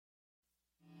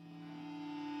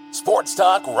Sports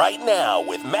Talk right now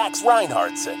with Max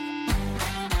Reinhardtson.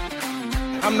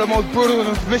 I'm the most brutal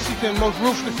and vicious and most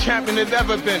ruthless champion there's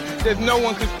ever been. There's no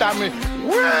one can stop me.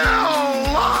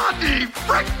 Well, Lottie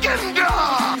frickin'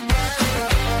 God!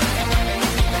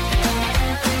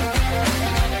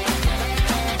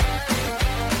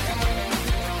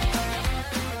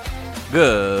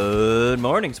 Good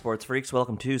morning, sports freaks.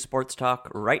 Welcome to Sports Talk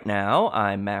right now.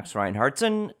 I'm Max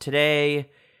Reinhardtson. Today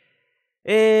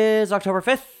is October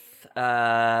 5th.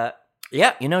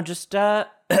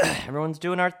 Everyone's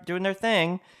doing their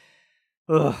thing.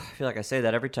 Ugh, I feel like I say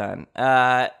that every time.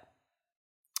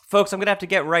 Folks, I'm going to have to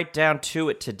get right down to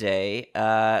it today.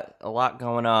 A lot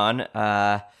going on.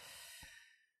 Not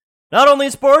only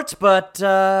in sports, but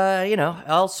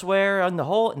elsewhere in the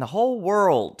whole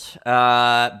world.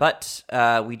 But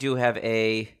we do have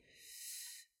a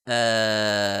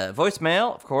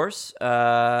voicemail, of course,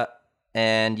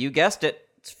 and you guessed it,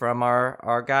 it's from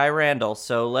our guy Randall.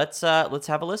 So let's have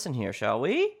a listen here, shall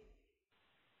we?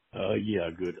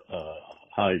 Yeah, good.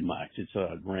 Hi, Max. It's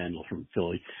Randall from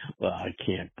Philly. Well, I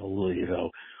can't believe how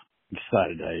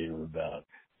excited I am about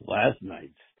last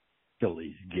night's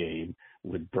Phillies game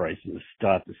with Bryson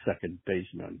Stott, the second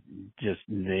baseman, just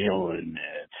nailing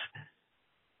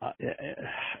it.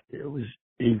 It was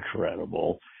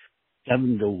incredible.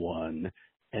 7-1,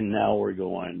 and now we're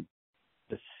going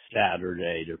to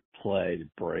Saturday to play the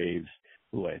Braves,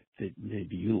 who I think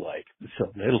maybe you like. So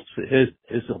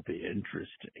this'll be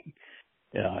interesting.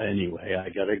 Anyway, I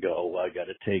gotta go. I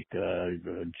gotta take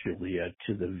Julia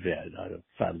to the vet. I'm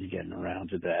finally getting around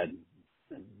to that.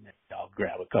 And I'll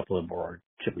grab a couple of more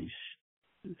chili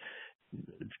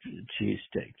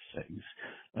cheesesteak things.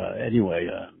 Anyway,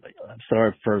 I'm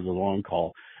sorry for the long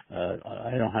call.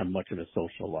 I don't have much of a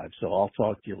social life, so I'll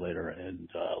talk to you later, and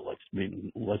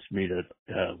let's meet at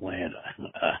Atlanta.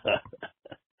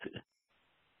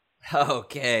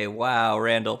 Okay, wow,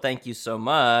 Randall, thank you so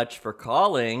much for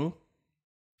calling.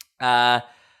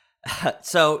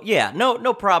 So yeah,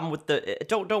 no problem with the.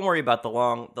 Don't worry about the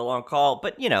long call,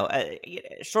 but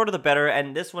shorter the better.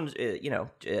 And this one's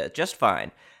just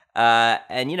fine.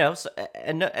 And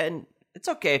it's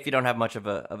okay if you don't have much of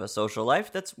a social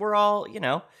life. We're all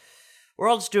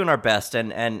just doing our best,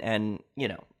 and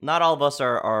not all of us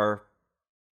are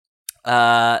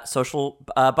social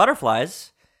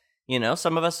butterflies.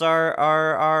 Some of us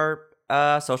are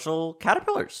social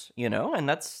caterpillars. And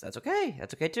that's okay.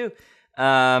 That's okay too.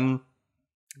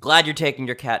 Glad you're taking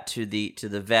your cat to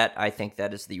the vet. I think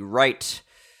that is the right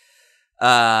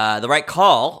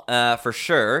call, for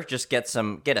sure. Just get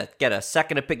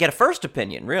a first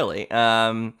opinion, really.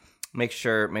 Make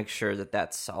sure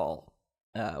that's all,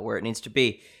 where it needs to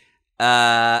be.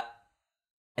 It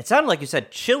sounded like you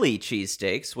said chili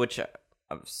cheesesteaks, which at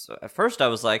first I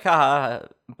was like, haha,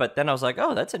 but then I was like,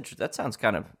 oh, that's interesting. That sounds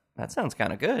kind of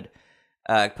good.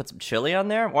 Put some chili on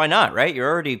there. Why not? Right?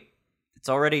 It's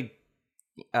already,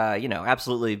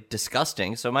 absolutely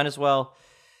disgusting. So might as well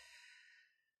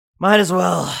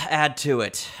add to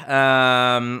it.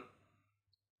 But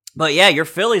yeah, your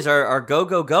Phillies are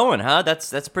going, huh?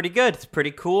 That's pretty good. It's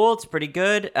pretty cool. It's pretty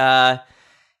good. They're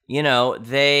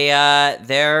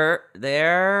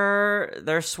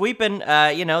sweeping.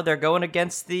 They're going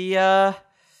against the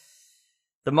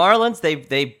Marlins.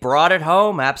 They brought it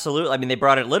home. Absolutely. I mean, they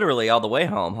brought it literally all the way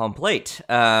home plate.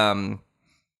 Really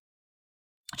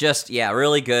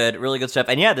good stuff.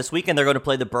 And yeah, this weekend they're going to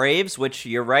play the Braves, which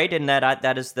you're right in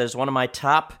there's one of my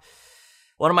top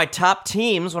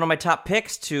teams, one of my top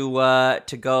picks to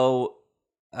go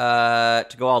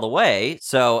all the way.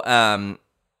 So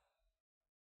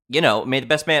may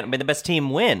the best team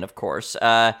win, of course.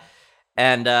 I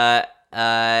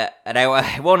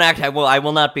will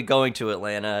not be going to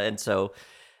Atlanta, and so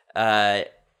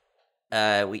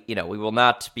we will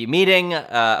not be meeting,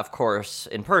 of course,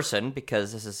 in person,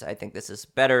 because I think this is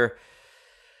better.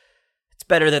 It's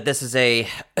better that this is a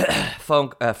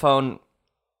phone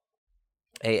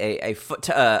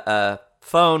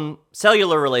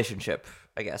cellular relationship,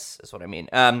 I guess is what I mean.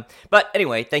 But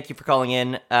anyway, thank you for calling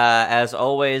in. As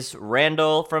always,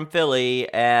 Randall from Philly.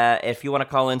 If you want to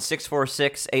call in,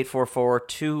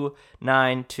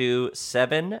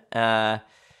 646-844-2927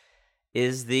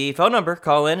 is the phone number.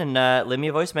 Call in and leave me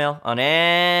a voicemail on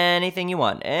anything you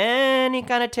want. Any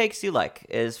kind of takes you like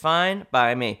is fine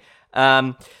by me.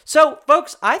 So,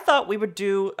 folks, I thought we would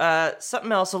do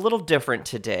something else a little different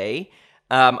today.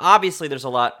 Obviously, there's a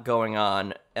lot going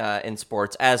on in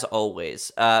sports, as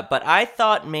always. But I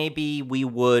thought maybe we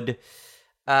would,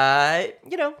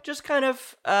 just kind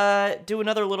of do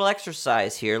another little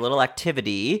exercise here, little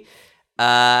activity,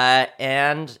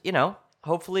 and,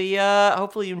 hopefully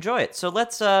you enjoy it. So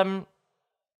let's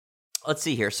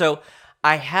see here. So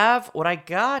I have what I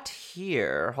got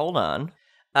here. Hold on.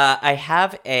 I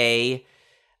have a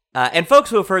and folks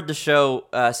who have heard the show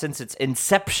since its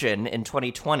inception in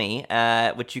 2020,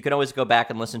 which you can always go back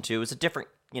and listen to, is a different,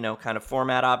 kind of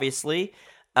format, obviously.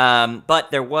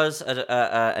 But there was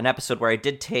an episode where I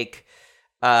did take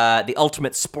the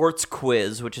Ultimate Sports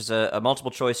Quiz, which is a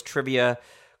multiple choice trivia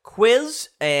quiz,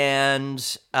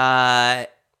 and that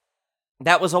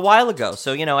was a while ago.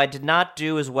 So, I did not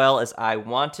do as well as I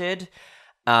wanted.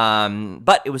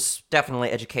 But it was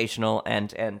definitely educational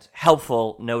and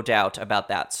helpful, no doubt about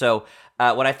that. So,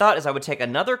 what I thought is I would take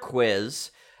another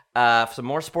quiz, some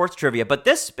more sports trivia, but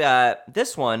this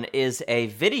one is a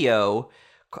video,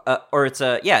 it's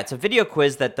a video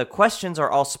quiz that the questions are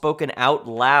all spoken out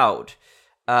loud,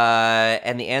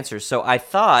 and the answers. So I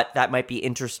thought that might be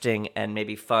interesting and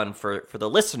maybe fun for the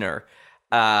listener,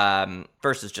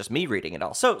 versus just me reading it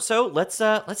all. So let's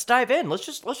dive in. Let's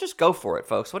just go for it,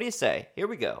 folks. What do you say? Here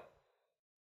we go.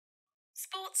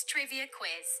 Sports trivia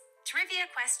quiz.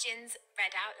 Trivia questions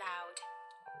read out loud.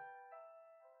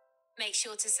 Make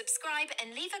sure to subscribe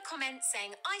and leave a comment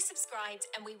saying I subscribed,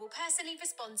 and we will personally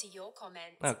respond to your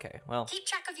comment. Okay, well. Keep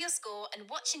track of your score and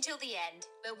watch until the end,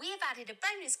 where we have added a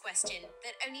bonus question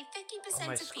that only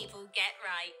 50% of people get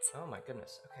right. Oh my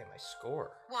goodness. Okay, my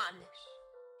score. 1.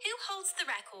 Who holds the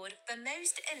record for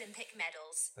most Olympic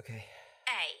medals? Okay.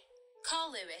 A.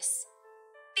 Carl Lewis.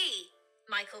 B.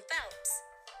 Michael Phelps.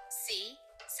 C.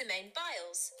 Simone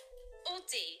Biles. Or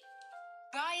D.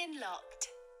 Ryan Lochte.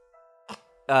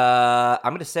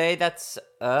 I'm gonna say that's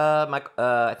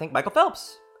I think Michael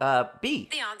Phelps. B.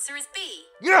 The answer is B.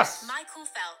 Yes! Michael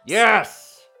Phelps.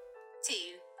 Yes! 2.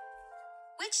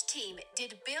 Which team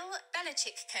did Bill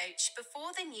Belichick coach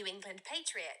before the New England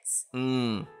Patriots?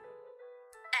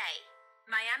 A.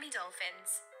 Miami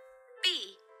Dolphins.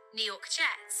 B. New York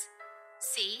Jets.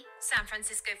 C. San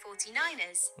Francisco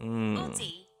 49ers. Or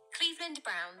D. Cleveland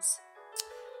Browns.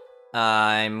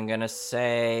 I'm gonna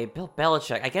say Bill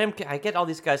Belichick. I get all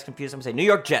these guys confused. I'm gonna say New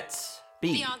York Jets.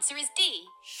 B. The answer is D.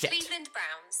 Shit. Cleveland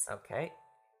Browns. Okay.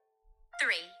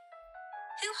 3.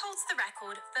 Who holds the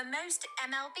record for most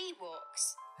MLB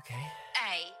walks? Okay.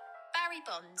 A. Barry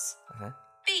Bonds. Uh-huh.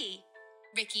 B.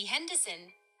 Ricky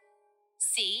Henderson.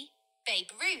 C. Babe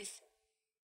Ruth.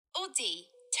 Or D.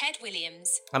 Ted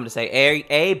Williams. I'm gonna say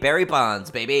A. Barry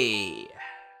Bonds, baby.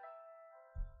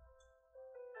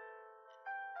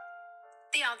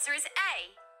 The answer is A.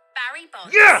 Barry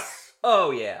Bonds. Yes!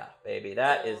 Oh yeah, baby.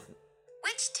 That is.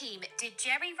 Which team did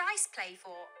Jerry Rice play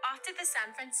for after the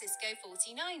San Francisco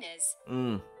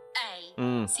 49ers?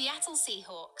 A. Seattle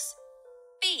Seahawks.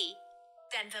 B.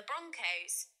 Denver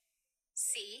Broncos.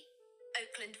 C.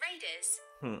 Oakland Raiders.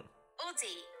 Or D.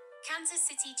 Kansas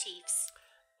City Chiefs.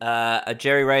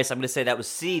 Jerry Rice. I'm gonna say that was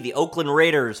C. The Oakland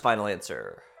Raiders. Final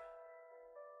answer.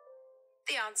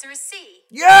 The answer is C.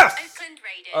 Yes! Oakland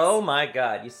Raiders. Oh my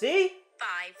God. You see? 5.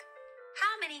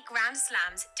 How many Grand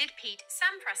Slams did Pete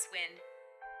Sampras win?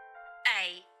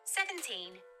 A.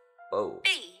 17. Oh. B.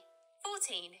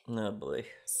 14. Oh boy.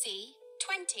 C.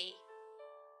 20.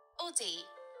 Or D.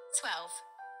 12.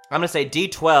 I'm gonna say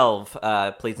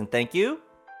D12, please and thank you.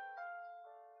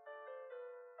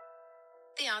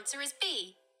 The answer is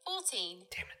B. 14.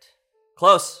 Damn it.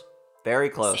 Close. Very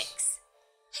close. 6.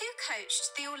 Who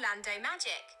coached the Orlando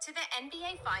Magic to the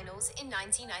NBA Finals in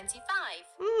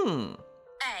 1995?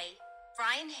 A.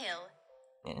 Brian Hill.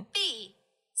 Yeah. B.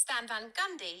 Stan Van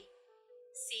Gundy.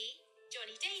 C.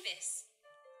 Johnny Davis.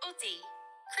 Or D.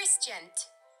 Chris Gent.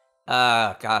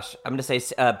 Gosh. I'm gonna say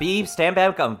B. Stan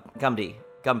Van Gundy.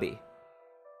 Gumby.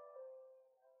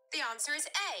 The answer is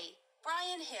A.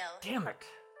 Brian Hill. Damn it.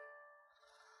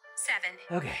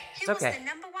 7. Okay, it's Who okay. was the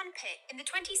number 1 pick in the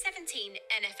 2017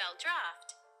 NFL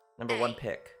Draft? Number 1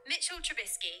 pick. Mitchell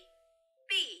Trubisky.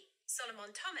 B.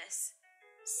 Solomon Thomas.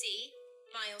 C.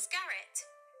 Myles Garrett.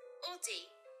 Or D.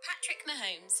 Patrick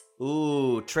Mahomes.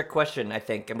 Ooh, trick question, I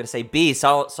think. I'm gonna say B.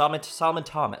 Solomon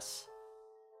Thomas.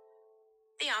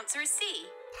 The answer is C.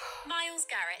 Myles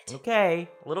Garrett. Okay,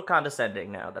 a little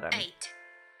condescending now that I'm... 8.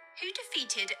 Who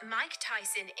defeated Mike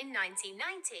Tyson in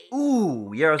 1990?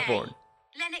 Ooh, year I was A. born.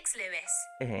 Lennox Lewis.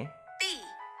 Uh-huh. B.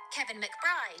 Kevin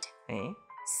McBride. Uh-huh.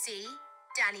 C.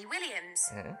 Danny Williams.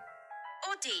 Uh-huh.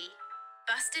 Or D.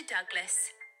 Buster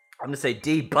Douglas. I'm gonna say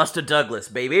D. Buster Douglas,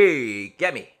 baby.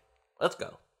 Get me. Let's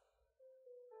go.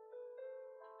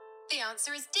 The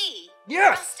answer is D.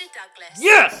 Yes! Buster Douglas.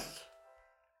 Yes!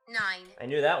 9. I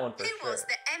knew that one for Who sure. was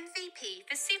the MVP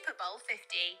for Super Bowl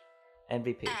 50?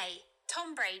 MVP. A.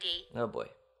 Tom Brady. Oh boy.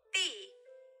 B.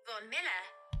 Von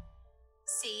Miller.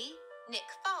 C. Nick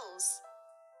Foles.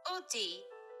 or D.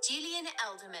 Julian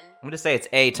Elderman? I'm going to say it's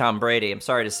A, Tom Brady. I'm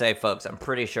sorry to say, folks. I'm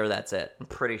pretty sure that's it. I'm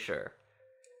pretty sure.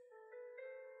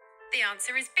 The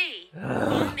answer is B.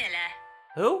 Von Miller.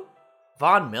 Who?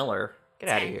 Von Miller. Get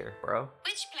out of 10. here, bro.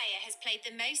 Which player has played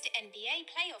the most NBA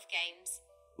playoff games?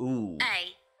 Ooh.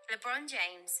 A. LeBron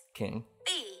James. King.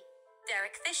 B.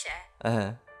 Derek Fisher.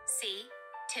 Uh-huh. C.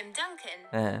 Tim Duncan.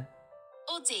 Uh-huh.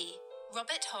 Or D.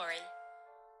 Robert Horry?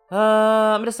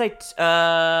 I'm gonna say,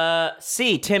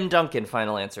 C, Tim Duncan.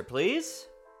 Final answer, please.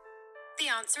 The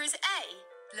answer is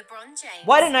A. LeBron James.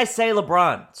 Why didn't I say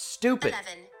LeBron? Stupid.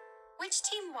 11. Which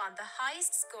team won the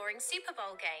highest scoring Super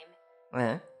Bowl game?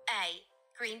 Uh-huh. A.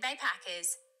 Green Bay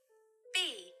Packers. B.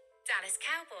 Dallas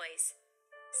Cowboys.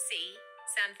 C.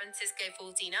 San Francisco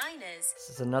 49ers. This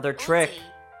is another Or trick. D.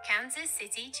 Kansas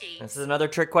City Chiefs. This is another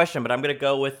trick question, but I'm gonna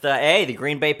go with A, the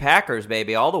Green Bay Packers,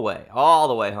 baby, all the way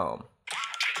home.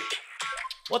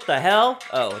 What the hell?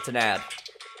 Oh, it's an ad.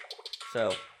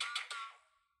 So,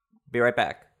 be right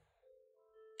back.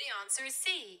 The answer is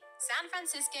C. San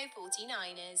Francisco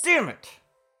 49ers. Damn it!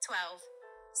 12.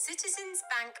 Citizens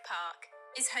Bank Park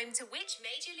is home to which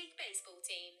Major League Baseball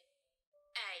team?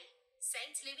 A.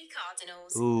 St. Louis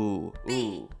Cardinals. Ooh,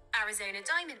 B. ooh. Arizona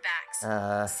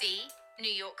Diamondbacks. C.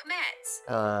 New York Mets.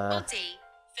 Or D.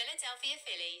 Philadelphia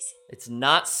Phillies. It's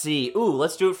not C. Ooh,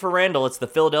 let's do it for Randall. It's the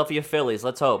Philadelphia Phillies.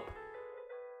 Let's hope.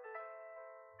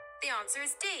 The answer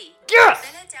is D. Yes!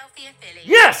 Philadelphia Phillies.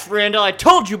 Yes, Randall, I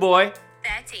told you, boy!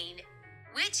 13.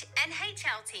 Which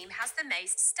NHL team has the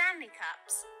most Stanley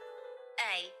Cups?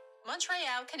 A.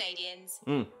 Montreal Canadiens.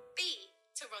 B.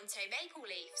 Toronto Maple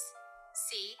Leafs.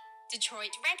 C.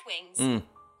 Detroit Red Wings.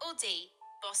 Or D.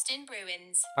 Boston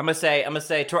Bruins. I'm gonna say,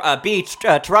 B,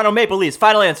 Toronto Maple Leafs.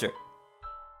 Final answer.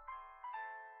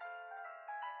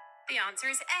 The answer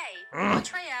is A.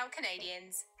 Montreal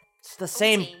Canadiens. It's the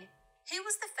same. 14. Who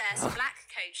was the first black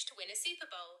coach to win a Super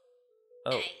Bowl?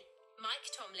 Oh. A. Mike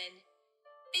Tomlin.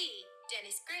 B.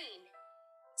 Dennis Green.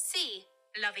 C.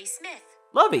 Lovie Smith.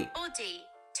 Lovey. Or D.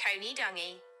 Tony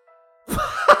Dungy.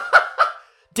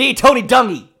 D, Tony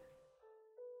Dungy.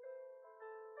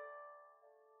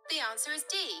 The answer is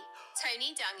D.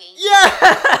 Tony Dungy. Yes!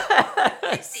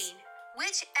 15.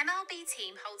 Which MLB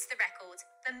team holds the record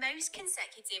for most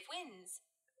consecutive wins?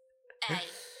 A.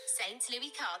 St.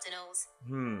 Louis Cardinals.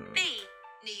 B.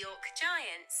 New York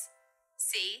Giants.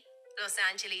 C. Los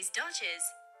Angeles Dodgers.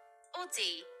 Or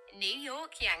D. New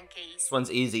York Yankees. This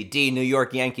one's easy. D, New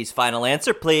York Yankees. Final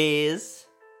answer, please.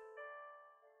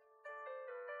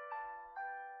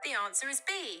 The answer is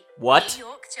B. What? New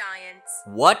York Giants.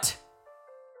 What?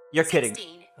 You're 16.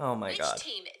 kidding. Oh my god. Which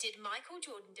team did Michael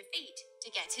Jordan defeat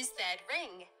to get his third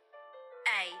ring?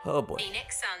 A. Oh boy.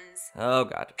 Phoenix Suns. Oh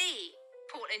god. B.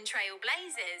 Portland Trail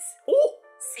Blazers. Oh.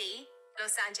 C.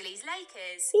 Los Angeles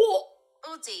Lakers. Oh.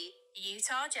 Or D.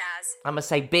 Utah Jazz. I'm gonna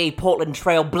say B, Portland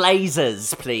Trail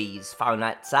Blazers, please. Final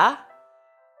answer.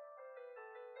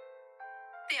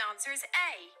 The answer is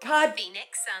A. God.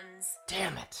 Phoenix Suns.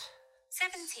 Damn it.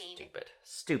 17.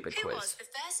 Stupid Who quiz. was the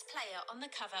first player on the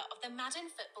cover of the Madden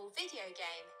football video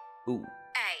game? Ooh.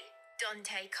 A.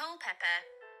 Dante Culpepper.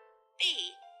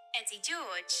 B. Eddie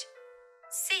George.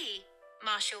 C.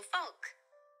 Marshall Falk.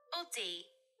 Or D.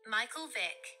 Michael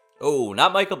Vick. Oh,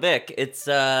 not Michael Vick. It's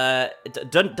Dante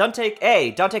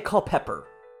Culpepper.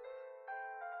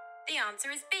 The answer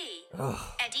is B. Ugh.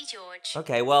 Eddie George.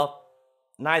 Okay, well,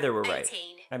 neither were right.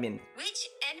 18. I mean, Which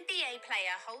NBA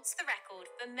player holds the record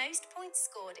for most points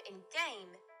scored in game?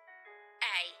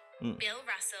 A. Bill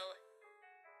Russell.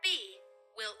 B.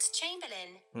 Wilt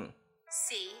Chamberlain.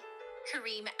 C.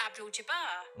 Kareem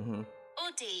Abdul-Jabbar.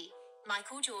 Or D.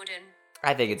 Michael Jordan.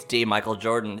 I think it's D, Michael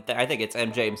Jordan. I think it's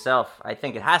MJ himself. I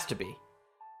think it has to be.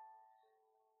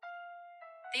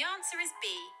 The answer is B.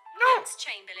 No. Wilt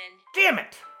Chamberlain. Damn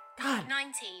it! God.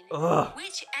 19. Ugh.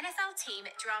 Which NFL team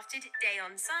drafted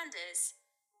Deion Sanders?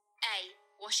 A.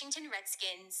 Washington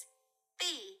Redskins.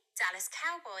 B. Dallas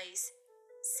Cowboys.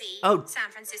 C. Oh. San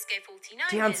Francisco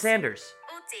 49ers. Deion Sanders.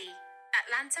 Or D.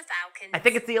 Atlanta Falcons. I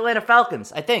think it's the Atlanta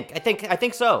Falcons. I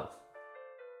think so.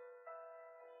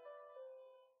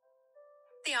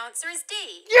 The answer is D.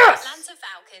 Yes! Atlanta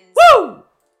Falcons. Woo!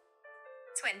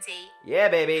 20. Yeah,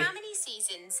 baby. How many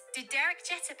seasons did Derek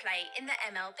Jeter play in the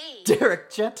MLB? Derek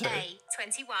Jeter. A.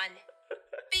 21.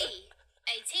 B.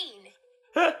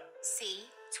 18. C.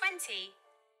 20.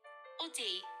 Or D.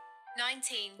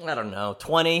 19. I don't know.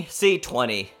 20. C,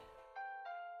 20.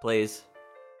 Please.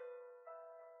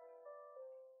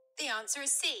 The answer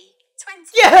is C. 20.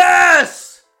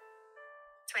 Yes!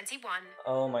 21.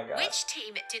 Oh my god. Which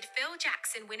team did Phil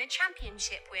Jackson win a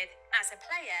championship with as a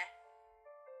player?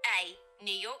 A.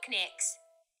 New York Knicks.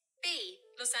 B.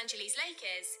 Los Angeles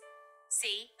Lakers,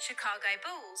 C. Chicago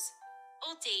Bulls,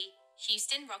 or D.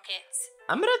 Houston Rockets?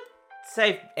 I'm gonna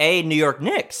say A. New York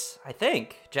Knicks. I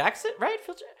think Jackson, right?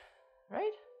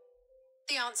 Right?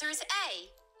 The answer is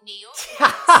A. New York Knicks.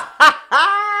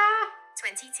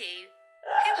 22.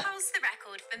 Who holds the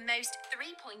record for most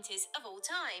three-pointers of all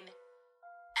time?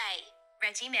 A.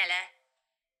 Reggie Miller,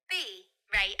 B.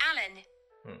 Ray Allen,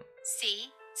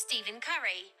 C. Stephen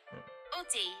Curry, or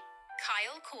D.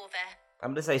 Kyle Korver?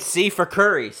 I'm gonna say C for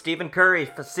Curry. Stephen Curry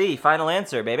for C. Final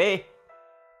answer, baby.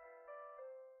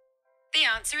 The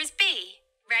answer is B.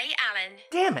 Ray Allen.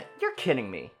 Damn it, you're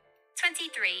kidding me.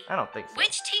 23. I don't think so.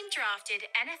 Which team drafted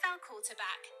NFL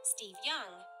quarterback Steve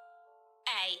Young?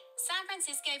 A. San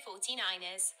Francisco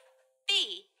 49ers,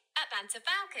 B. Atlanta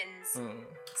Falcons,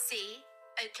 C.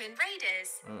 Oakland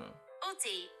Raiders, or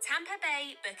D. Tampa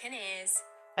Bay Buccaneers?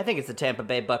 I think it's the Tampa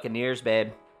Bay Buccaneers,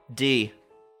 babe. D.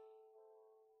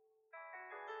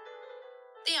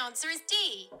 The answer is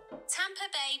D. Tampa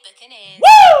Bay Buccaneers.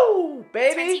 Woo!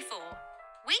 Baby! 24.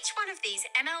 Which one of these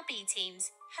MLB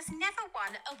teams has never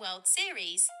won a World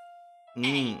Series? A.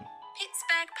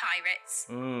 Pittsburgh Pirates,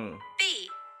 B.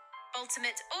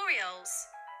 Baltimore Orioles,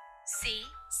 C.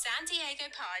 San Diego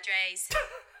Padres,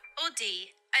 or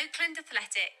D. Oakland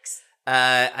Athletics?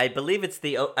 I believe it's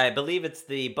the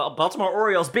Baltimore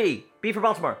Orioles. B for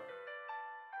Baltimore.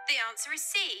 The answer is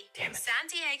C. Damn it. San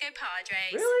Diego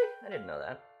Padres. Really? I didn't know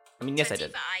that. I mean, yes,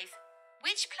 25. I did.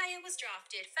 Which player was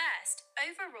drafted first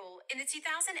overall in the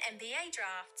 2000 NBA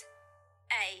draft?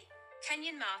 A.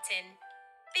 Kenyon Martin,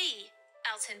 B.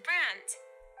 Elton Brandt,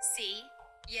 C.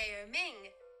 Yao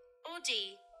Ming, or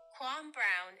D. Kwame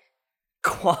Brown?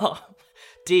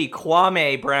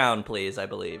 Kwame Brown, please, I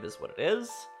believe is what it is.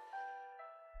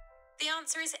 The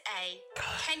answer is A.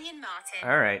 Kenyon Martin.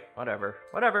 All right, whatever.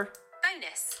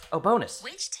 Bonus. Oh, bonus.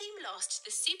 Which team lost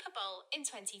the Super Bowl in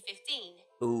 2015?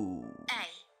 Ooh. A.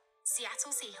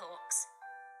 Seattle Seahawks,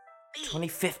 B.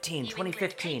 2015. New England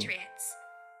Patriots,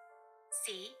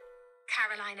 C.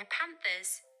 Carolina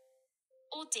Panthers,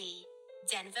 or D.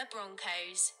 Denver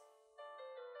Broncos?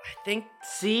 I think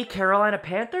C, Carolina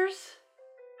Panthers?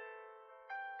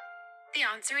 The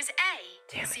answer is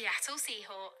A. Damn it. Seattle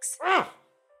Seahawks. Ah,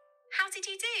 How did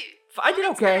you do? I did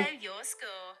Comment okay. below your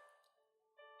score.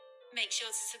 Make sure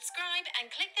to subscribe and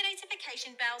click the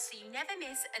notification bell so you never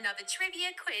miss another trivia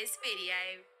quiz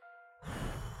video.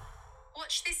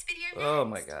 Watch this video next. Oh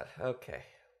my god. Okay.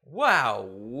 Wow,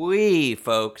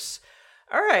 folks.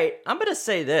 All right, I'm going to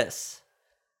say this.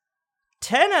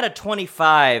 10 out of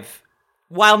 25,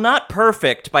 while not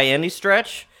perfect by any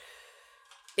stretch,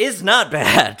 is not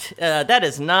bad. That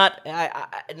is not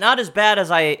as bad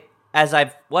as I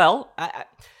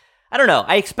don't know.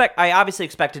 I obviously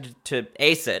expected to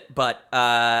ace it, but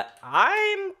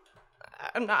I'm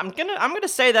gonna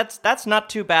say that's not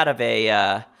too bad of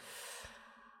a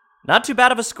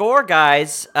score,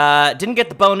 guys. Didn't get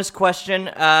the bonus question.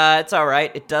 It's all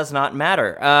right. It does not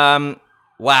matter.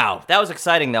 Wow, that was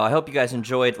exciting though. I hope you guys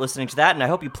enjoyed listening to that, and I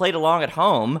hope you played along at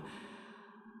home.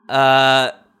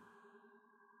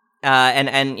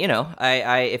 And you know,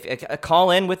 I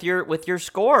call in with your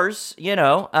scores, you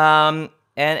know,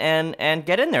 and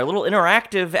get in there. A little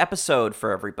interactive episode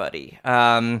for everybody.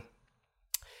 But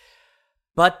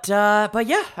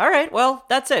yeah, all right. Well,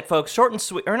 that's it, folks. Short and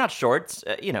sweet, or not short.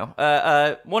 You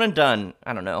know, one and done.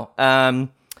 I don't know.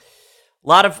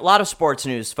 Lot of sports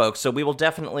news, folks. So we will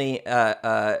definitely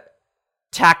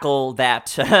tackle that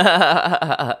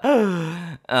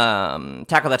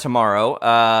tomorrow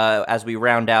as we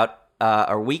round out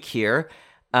our week here.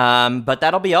 But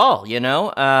that'll be all, you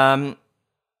know.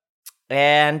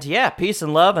 And yeah, peace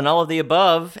and love and all of the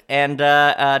above. And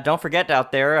don't forget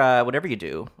out there, whatever you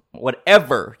do,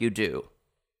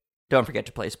 don't forget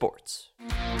to play sports.